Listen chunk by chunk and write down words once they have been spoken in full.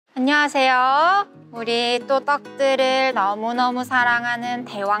안녕하세요. 우리 또 떡들을 너무너무 사랑하는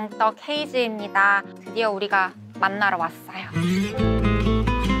대왕떡 헤이즈입니다. 드디어 우리가 만나러 왔어요.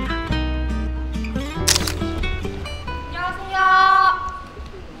 안녕하세요.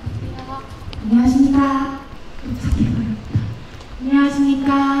 안녕하십니까.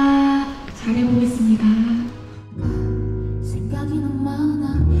 안녕하십니까. 잘해보겠습니다. 생각이 너무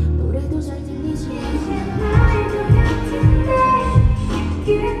많아. 노래도 잘 들리지 않아.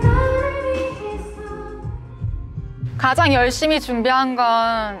 가장 열심히 준비한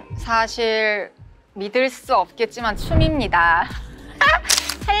건 사실 믿을 수 없겠지만 춤입니다.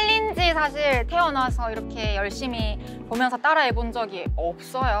 챌린지 사실 태어나서 이렇게 열심히 보면서 따라해본 적이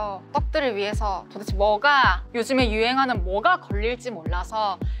없어요. 떡들을 위해서 도대체 요즘에 유행하는 뭐가 걸릴지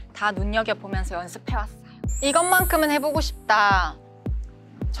몰라서 다 눈여겨보면서 연습해왔어요. 이것만큼은 해보고 싶다.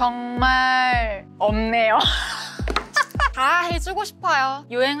 정말 없네요. 다 해주고 싶어요.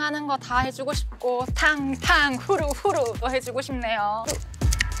 유행하는 거 다 해주고 싶고 탕탕 후루후루도 해주고 싶네요.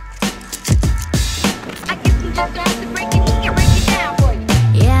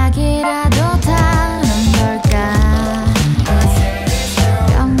 이야기라도 다른 걸까.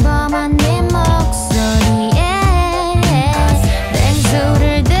 평범한 네 목소리에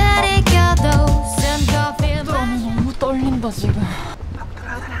냉수를 들이켜도 쓴 커피 너무 떨린다 지금.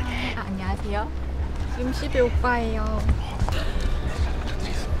 사랑해. 안녕하세요. 김시배 오빠예요.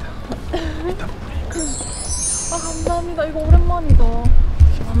 감사합니다. 이거 오랜만이다.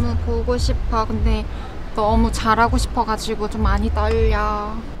 너무 보고 싶어. 근데 너무 잘하고 싶어가지고 좀 많이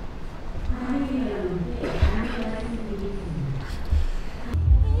떨려.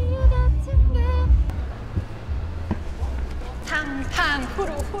 탕탕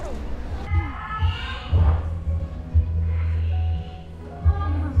후루후루.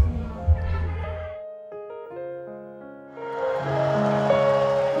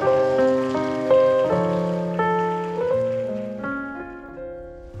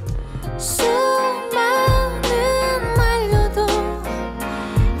 수많은 말로도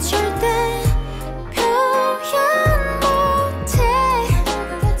절대 표현 못해.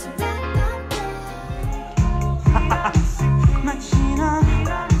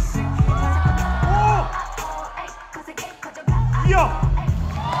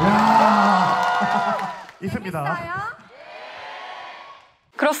 있습니다.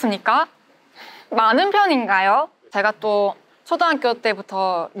 그렇습니까? 많은 편인가요? 제가 또 초등학교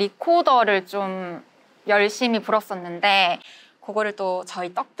때부터 리코더를 좀 열심히 불었었는데 그거를 또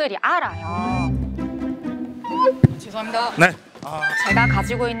저희 떡들이 알아요. 죄송합니다. 네. 제가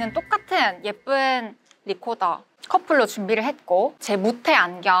가지고 있는 똑같은 예쁜 리코더 커플로 준비를 했고 제 무태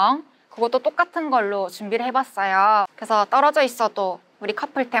안경 그것도 똑같은 걸로 준비를 해봤어요. 그래서 떨어져 있어도 우리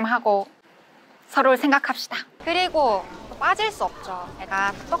커플템 하고 서로를 생각합시다. 그리고 또 빠질 수 없죠.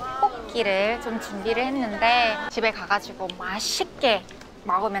 제가 떡볶이를 좀 준비를 했는데 집에 가가지고 맛있게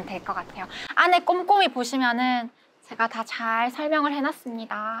먹으면 될 것 같아요. 안에 꼼꼼히 보시면은 제가 다 잘 설명을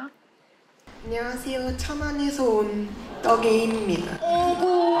해놨습니다. 안녕하세요. 천안에서 온 떡에임입니다.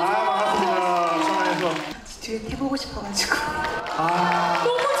 반갑습니다. 천안에서. 듀엣 해보고 싶어가지고.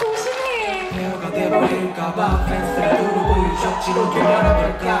 너무 조심해. 배우가 돼버릴까봐 펜스를 두르고 유적지로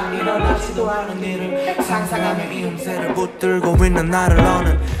돌아가볼까. 일어나지도 않은 일을 상상하며 이 음새를 붙들고 있는 나를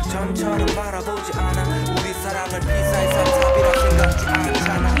너는 전처럼 바라보지 않아. 우리 사랑을 비사의 산탑이라 생각지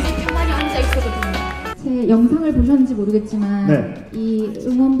않잖아. 가만히 앉아있거든요. 제 영상을 보셨는지 모르겠지만 네. 이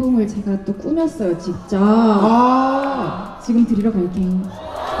응원봉을 제가 또 꾸몄어요, 직접. 지금 드리러 갈게요.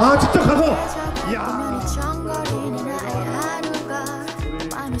 직접 가서. 이야.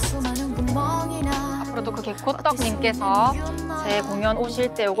 앞으로도 그 개코떡님께서 제 공연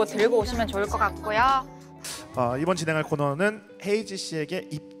오실 때 요거 들고 오시면 좋을 것 같고요. 이번 진행할 코너는 헤이즈 씨에게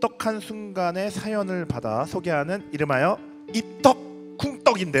입덕한 순간의 사연을 받아 소개하는 이름하여 입덕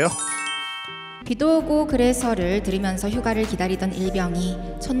쿵떡인데요. 비도 오고 그래서를 들으면서 휴가를 기다리던 일병이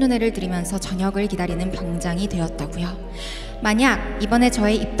첫눈에를 들으면서 저녁을 기다리는 병장이 되었다고요. 만약 이번에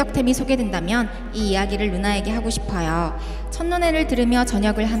저의 입덕템이 소개된다면 이 이야기를 누나에게 하고 싶어요. 첫눈에를 들으며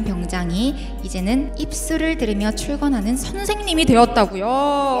저녁을 한 병장이 이제는 입술을 들으며 출근하는 선생님이 되었다고요.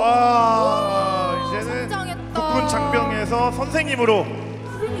 와, 이제는 성장했다. 국군 장병에서 선생님으로.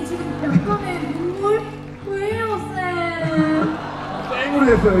 선생님 지금 약간의 눈물? 왜요, 쌤? 땡으로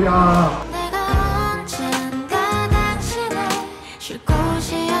됐어요. 야. 내가 언젠가 당신을 쉴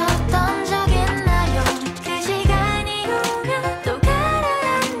곳이었던 적 있나요? 그 시간이 오면 또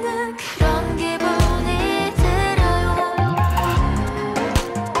가라앉는 그런 기분이 들어요.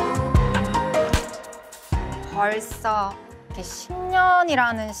 벌써 이렇게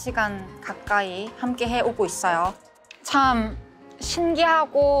 10년이라는 시간 가까이 함께 해오고 있어요. 참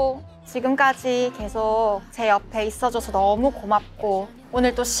신기하고 지금까지 계속 제 옆에 있어줘서 너무 고맙고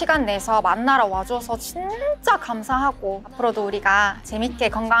오늘 또 시간 내서 만나러 와줘서 진짜 감사하고 앞으로도 우리가 재밌게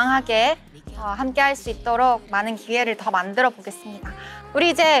건강하게 함께 할 수 있도록 많은 기회를 더 만들어 보겠습니다. 우리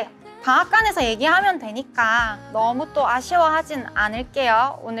이제 방앗간에서 얘기하면 되니까 너무 또 아쉬워하진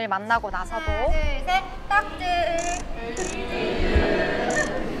않을게요. 오늘 만나고 나서도. 하나, 둘, 셋, 딱들.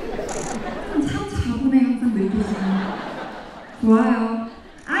 4분의 항상 느끼시는 좋아요.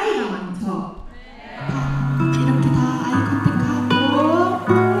 아이가 많죠. 이렇게 다 아이 컨택하고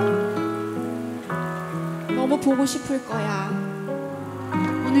너무 보고 싶을 거야.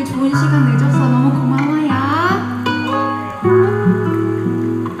 오늘 좋은 시간 내줘서 너무 고마워요.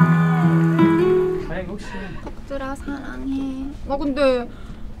 덕들아 사랑해. 나 근데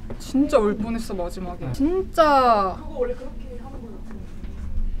진짜 울 뻔했어 마지막에. 진짜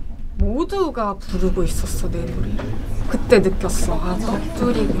모두가 부르고 있었어 내 노래를. 그때 느꼈어. 아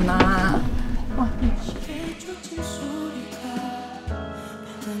덕들이구나.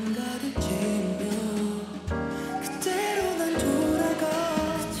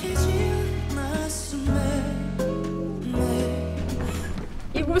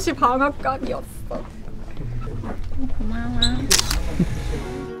 이곳이 방앗간이었어. 고마워.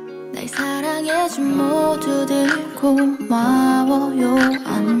 날 사랑해준 모두들 고마워요.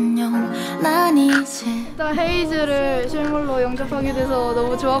 안녕. 난 이제 일단 헤이즈를 실물로 영접하게 돼서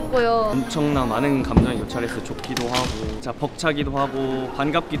너무 좋았고요. 엄청난 많은 감정이 교차해서 좋기도 하고 자 벅차기도 하고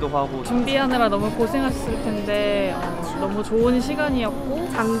반갑기도 하고 준비하느라 너무 고생하셨을 텐데 너무 좋은 시간이었고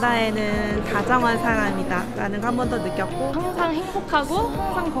장다혜는 다정한 사람이다 라는 거 한 번 더 느꼈고 항상 행복하고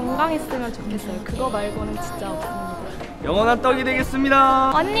항상 건강했으면 좋겠어요. 그거 말고는 진짜 없습니다. 영원한 떡이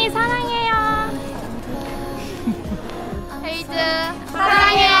되겠습니다. 언니 사랑해요. 헤이즈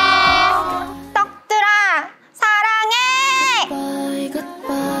사랑해요.